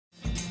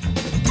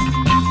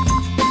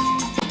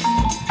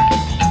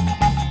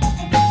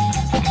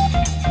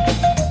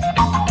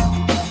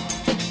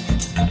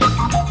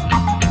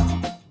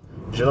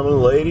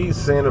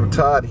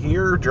Sandamtod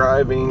here,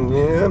 driving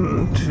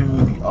in to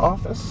the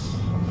office,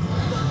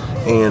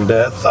 and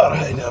thought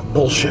I'd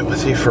bullshit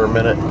with you for a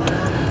minute.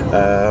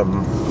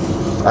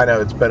 I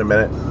know it's been a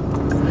minute.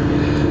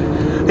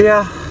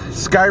 Yeah,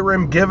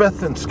 Skyrim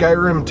Giveth and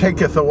Skyrim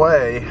Taketh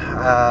away.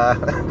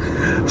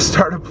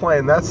 Started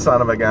playing that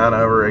son of a gun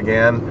over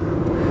again,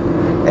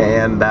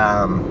 and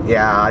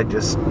yeah,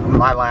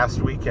 my last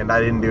weekend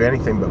I didn't do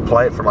anything but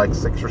play it for like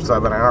 6 or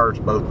 7 hours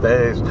both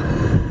days.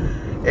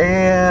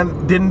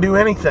 And didn't do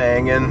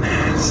anything, and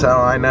so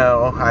I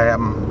know I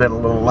haven't been a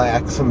little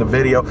lax in the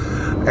video,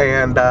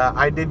 and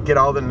I did get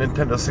all the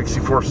Nintendo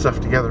 64 stuff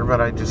together, but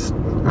I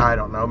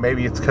don't know,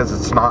 maybe it's because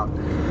it's not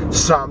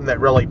something that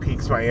really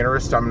piques my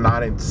interest. I'm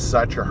not in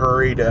such a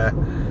hurry to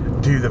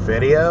do the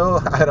video,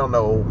 I don't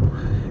know,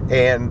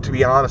 and to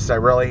be honest, I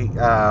really,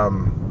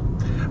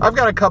 I've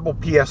got a couple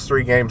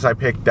PS3 games I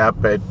picked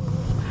up at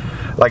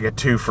like a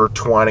 2 for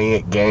 $20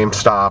 at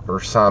GameStop or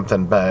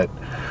something, but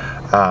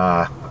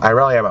I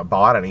really haven't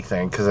bought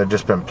anything because I've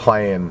just been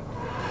playing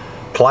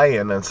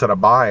instead of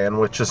buying,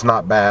 which is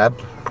not bad.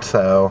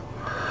 So,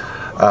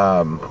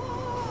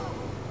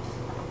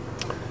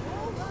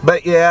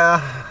 but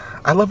yeah,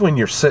 I love when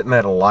you're sitting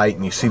at a light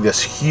and you see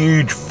this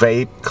huge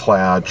vape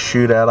cloud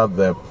shoot out of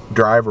the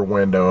driver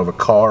window of a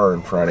car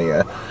in front of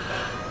you.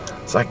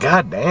 It's like,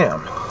 god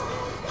damn.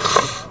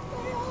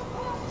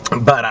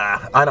 But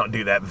I don't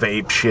do that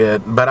vape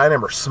shit. But I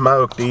never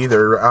smoked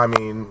either. I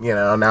mean, you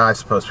know, now I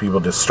suppose people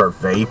just start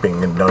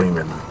vaping and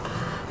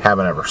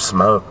haven't ever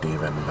smoked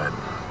even. But,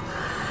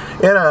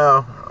 you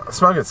know,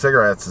 smoking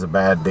cigarettes is a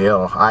bad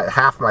deal.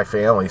 Half my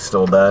family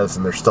still does,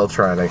 and they're still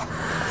trying to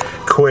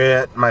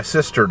quit. My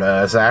sister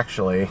does,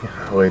 actually,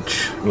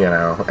 which, you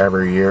know,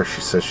 every year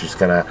she says she's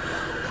gonna,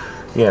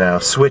 you know,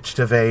 switch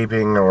to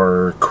vaping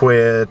or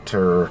quit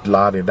or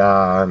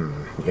la-di-da, and,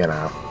 you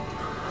know,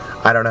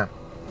 I don't know.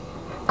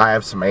 I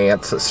have some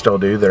aunts that still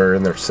do that are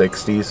in their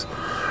 60s.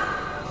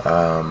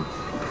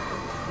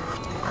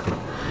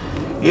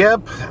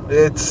 Yep,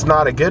 it's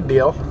not a good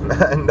deal.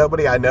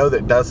 Nobody I know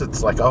that does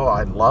it's like, oh,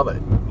 I love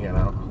it, you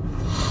know.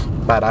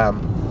 But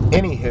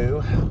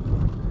anywho,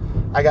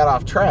 I got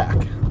off track.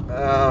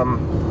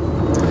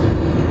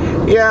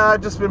 Yeah,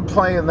 I've just been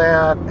playing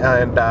that,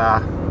 and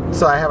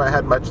so I haven't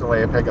had much in the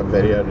way of pickup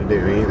video to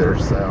do either.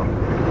 So,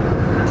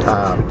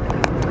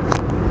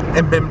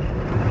 and been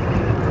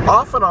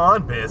off and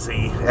on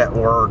busy at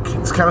work.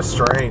 It's kind of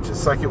strange.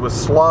 It's like it was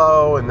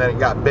slow and then it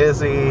got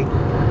busy,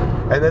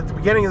 and at the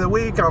beginning of the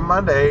week on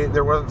Monday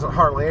there wasn't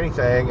hardly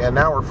anything, and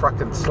now we're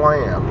fucking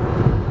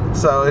slammed.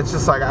 So it's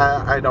just like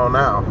I don't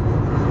know.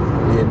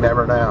 You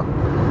never know.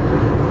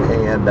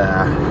 And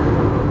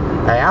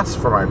I asked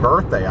for my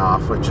birthday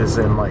off, which is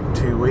in like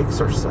 2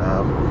 weeks or so,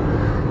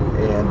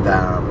 and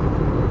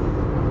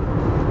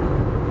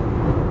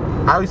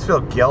I always feel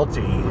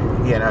guilty,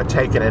 you know,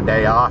 taking a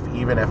day off,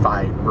 even if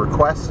I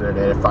requested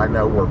it, if I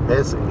know we're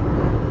busy.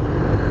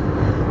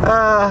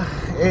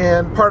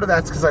 And part of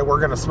that's because I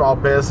work in a small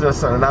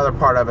business, and another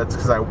part of it's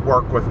because I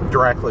work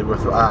directly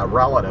with a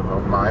relative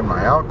of mine,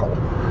 my uncle,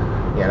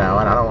 you know,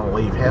 and I don't want to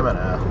leave him in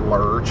a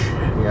lurch,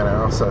 you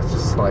know, so it's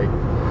just like,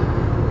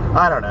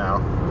 I don't know.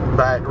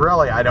 But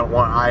really, I don't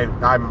want,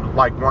 I'm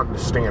like wanting to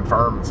stand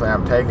firm and say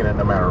I'm taking it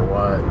no matter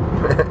what.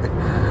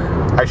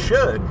 I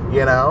should,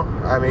 you know.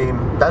 I mean,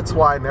 that's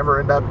why I never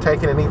end up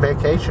taking any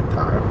vacation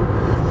time.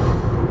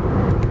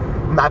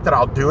 Not that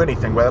I'll do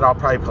anything with it. I'll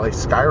probably play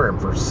Skyrim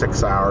for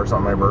 6 hours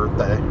on my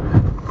birthday.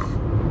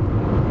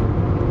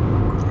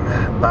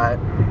 But,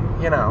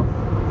 you know,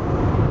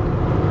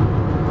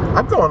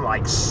 I'm going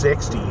like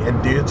 60,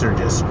 and dudes are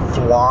just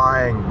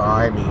flying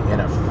by me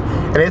and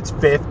it's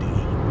 50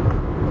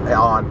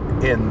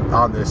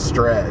 on this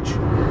stretch,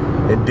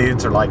 and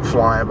dudes are like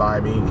flying by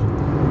me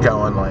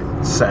going like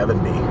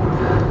 70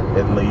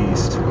 at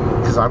least,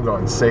 because I'm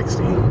going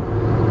 60.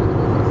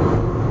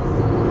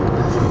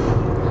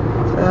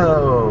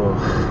 Oh,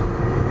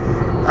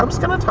 I was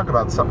going to talk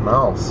about something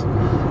else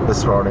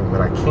this morning,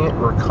 but I can't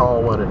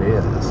recall what it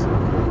is.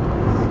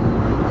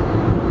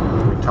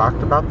 We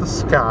talked about the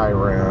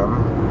Skyrim.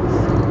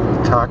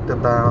 We talked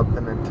about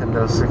the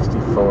Nintendo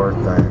 64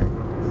 thing.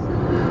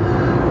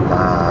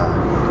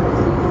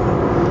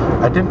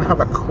 I didn't have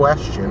a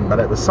question, but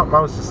it was something I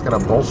was just going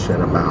to bullshit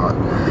about.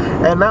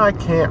 And now I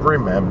can't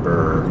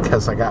remember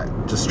because I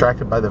got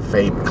distracted by the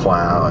vape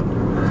cloud.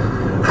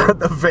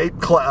 The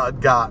vape cloud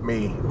got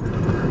me.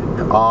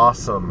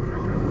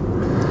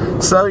 Awesome.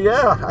 So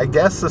yeah, I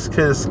guess this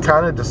is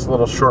kind of just a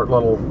little short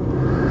little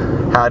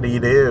how do you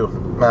do.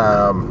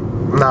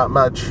 Not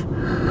much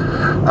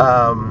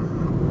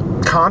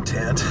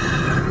content.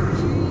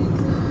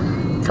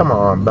 Come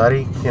on,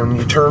 buddy. Can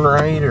you turn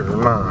right or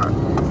not?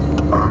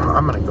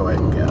 I'm gonna go ahead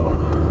and go.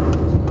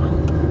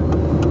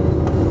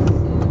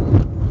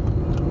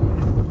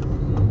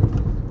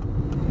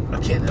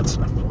 Okay, that's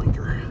enough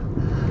blinker.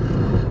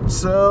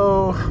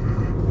 So,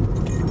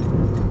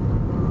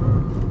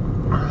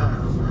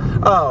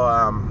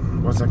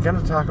 was I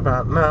gonna talk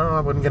about? No, I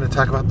wasn't gonna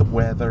talk about the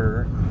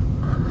weather.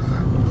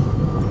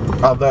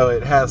 Although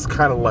it has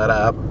kind of let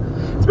up.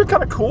 It's been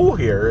kind of cool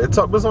here. It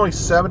was only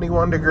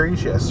 71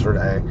 degrees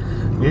yesterday.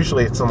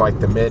 Usually it's in like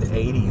the mid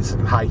 80s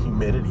and high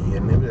humidity,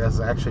 and it has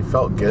actually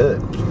felt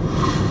good.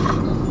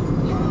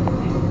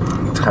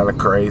 It's kind of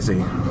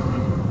crazy.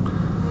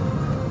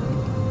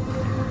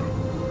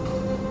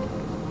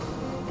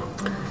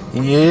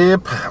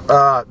 Yep,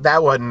 that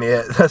wasn't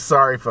it.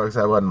 Sorry, folks,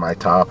 that wasn't my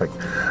topic.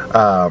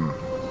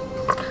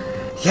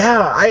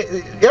 Yeah,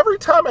 every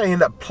time I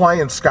end up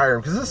playing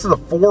Skyrim, because this is the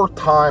 4th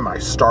time I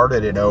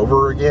started it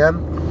over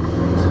again,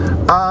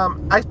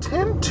 I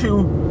tend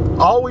to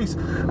always,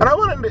 and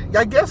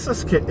I guess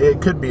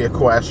it could be a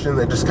question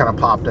that just kind of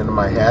popped into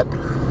my head.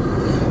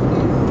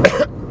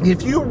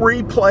 If you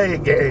replay a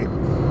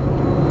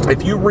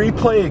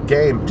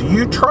game, do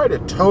you try to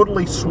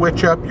totally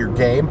switch up your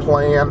game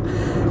plan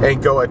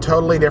and go a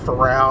totally different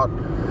route?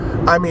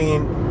 I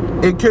mean,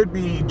 it could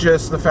be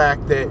just the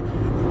fact that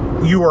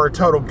you are a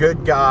total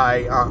good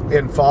guy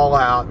in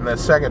Fallout, and the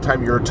second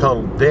time you're a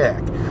total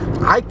dick.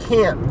 I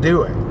can't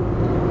do it.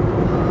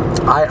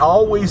 I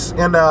always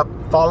end up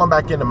falling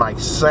back into my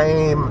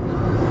same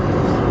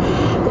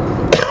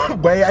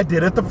way I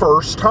did it the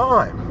first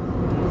time.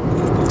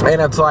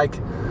 And it's like,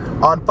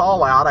 on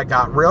Fallout, I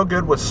got real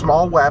good with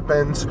small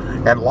weapons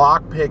and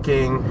lock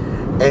picking,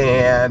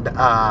 and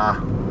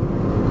I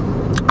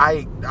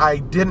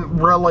didn't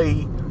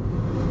really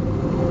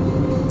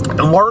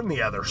learn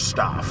the other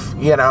stuff,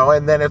 you know.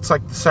 And then it's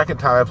like the second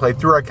time I played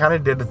through, I kind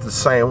of did it the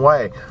same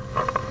way.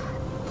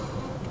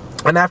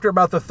 And after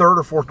about the 3rd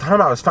or 4th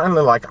time, I was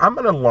finally like, I'm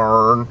going to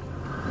learn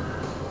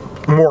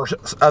more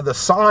of the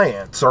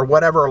science or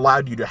whatever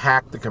allowed you to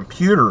hack the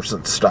computers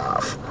and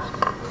stuff.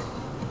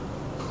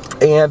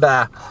 And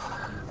that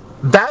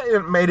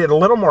made it a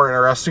little more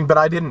interesting, but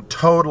I didn't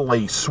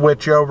totally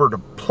switch over to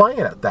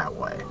playing it that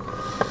way.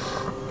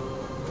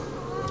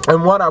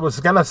 And what I was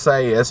going to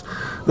say is,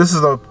 this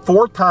is the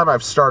 4th time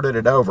I've started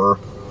it over.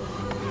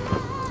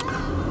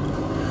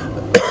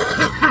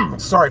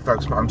 Sorry,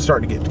 folks, I'm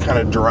starting to get kind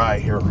of dry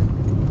here.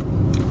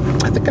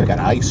 I think I got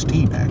iced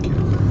tea back here.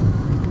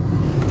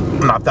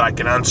 Not that I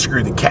can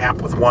unscrew the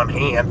cap with one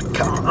hand.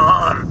 Come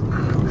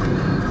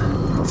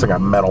on. Looks like a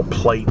metal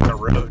plate in the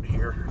road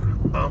here.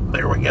 Oh,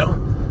 there we go.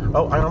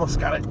 Oh, I almost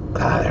got it.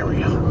 Ah, there we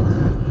go.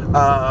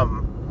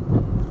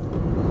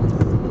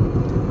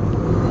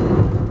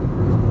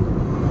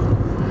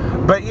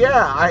 But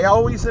yeah, I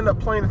always end up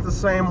playing it the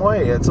same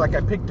way. It's like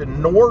I picked a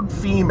Nord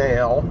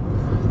female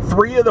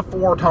 3 of the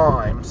 4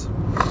 times.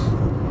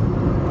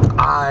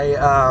 I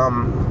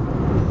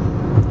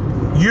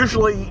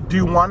usually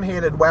do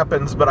one-handed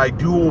weapons, but I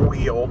dual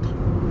wield.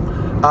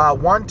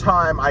 One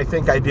time I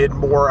think I did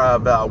more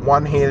of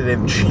one-handed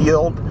and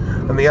shield,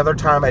 and the other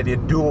time I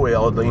did dual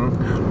wielding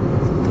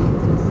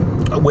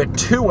with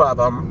 2 of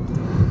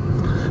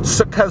them.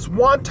 So, because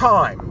one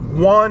time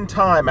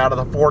out of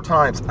the 4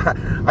 times,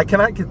 I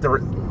cannot get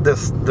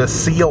the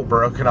seal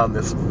broken on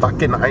this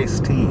fucking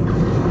iced tea.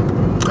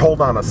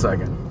 Hold on a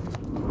second.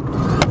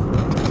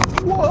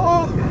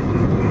 Whoa.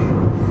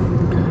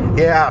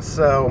 Yeah,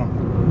 so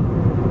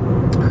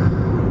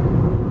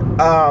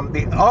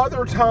the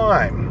other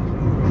time,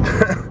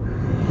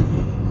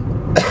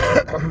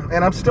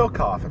 and I'm still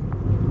coughing.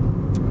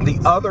 The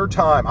other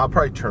time, I'll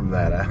probably trim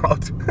that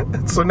out.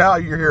 So now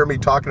you're hearing me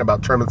talking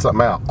about trimming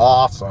something out.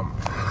 Awesome.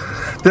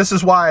 This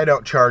is why I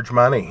don't charge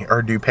money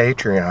or do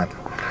Patreon.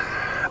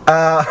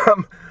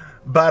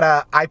 But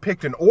I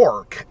picked an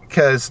orc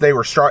because they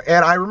were strong.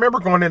 And I remember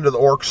going into the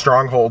orc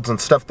strongholds and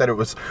stuff that it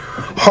was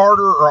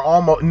harder or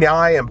almost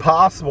nigh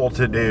impossible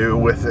to do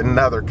with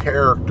another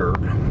character.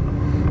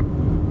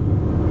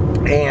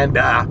 And,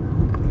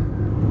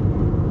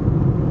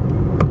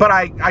 but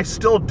I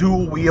still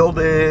dual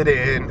wielded,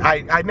 and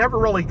I never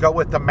really go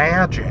with the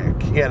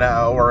magic, you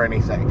know, or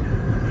anything.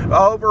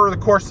 Over the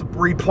course of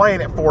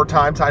replaying it 4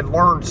 times, I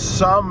learned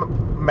some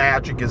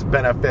magic is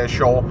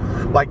beneficial,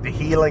 like the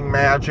healing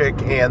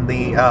magic, and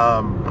the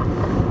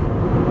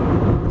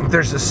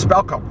there's this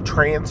spell called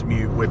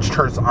transmute, which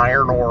turns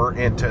iron ore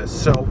into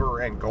silver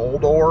and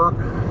gold ore,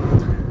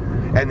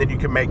 and then you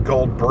can make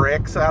gold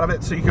bricks out of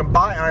it. So you can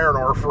buy iron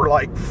ore for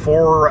like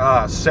 4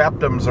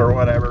 septums or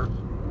whatever,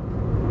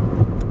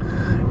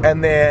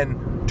 and then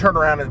turn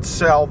around and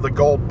sell the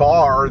gold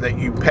bar that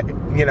you pay,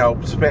 you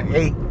know, spent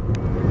 8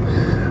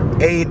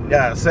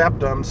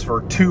 septums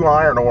for 2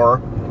 iron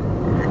ore.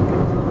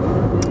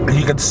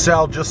 You can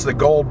sell just the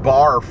gold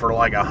bar for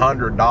like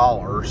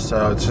 $100,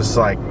 so it's just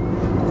like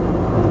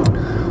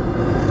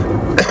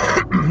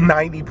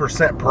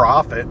 90%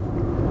 profit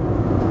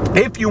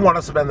if you want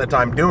to spend the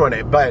time doing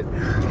it. But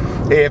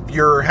if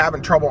you're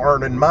having trouble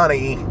earning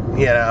money,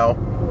 you know,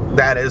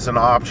 that is an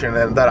option,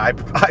 and that I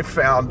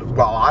found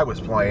while I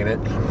was playing it.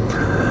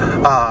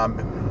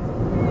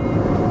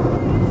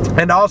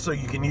 And also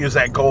you can use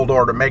that gold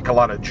ore to make a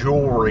lot of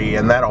jewelry,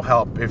 and that'll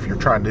help if you're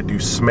trying to do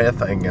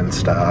smithing and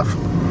stuff.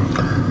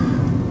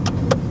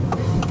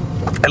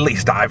 At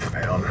least I've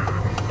found.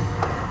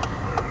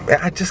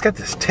 I just got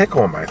this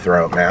tickle in my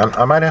throat, man.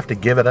 I might have to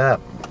give it up.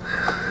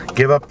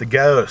 Give up the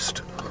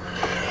ghost.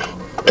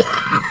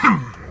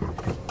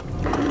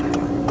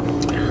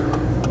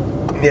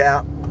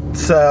 Yeah,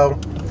 so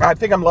I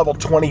think I'm level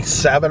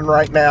 27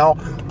 right now.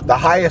 The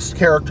highest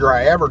character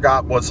I ever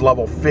got was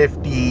level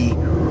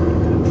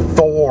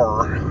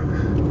 54.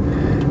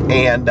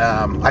 And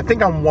I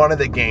think on one of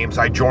the games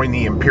I joined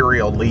the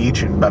Imperial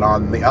Legion, but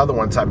on the other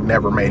ones I've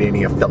never made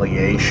any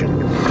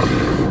affiliation.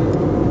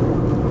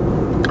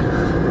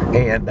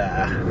 And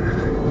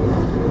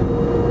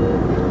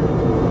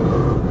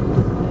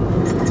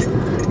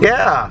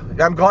yeah,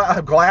 I'm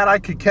glad I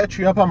could catch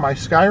you up on my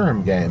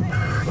Skyrim game.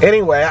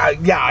 Anyway,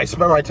 I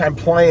spent my time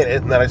playing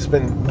it, and then I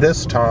spent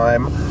this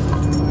time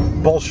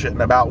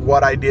bullshitting about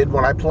what I did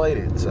when I played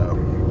it. So,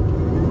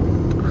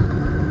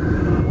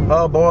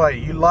 oh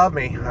boy, you love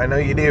me. I know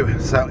you do.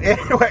 So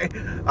anyway,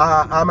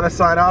 I'm gonna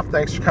sign off.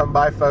 Thanks for coming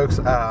by, folks.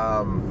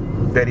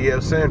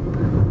 Video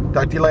soon.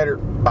 Talk to you later.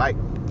 Bye.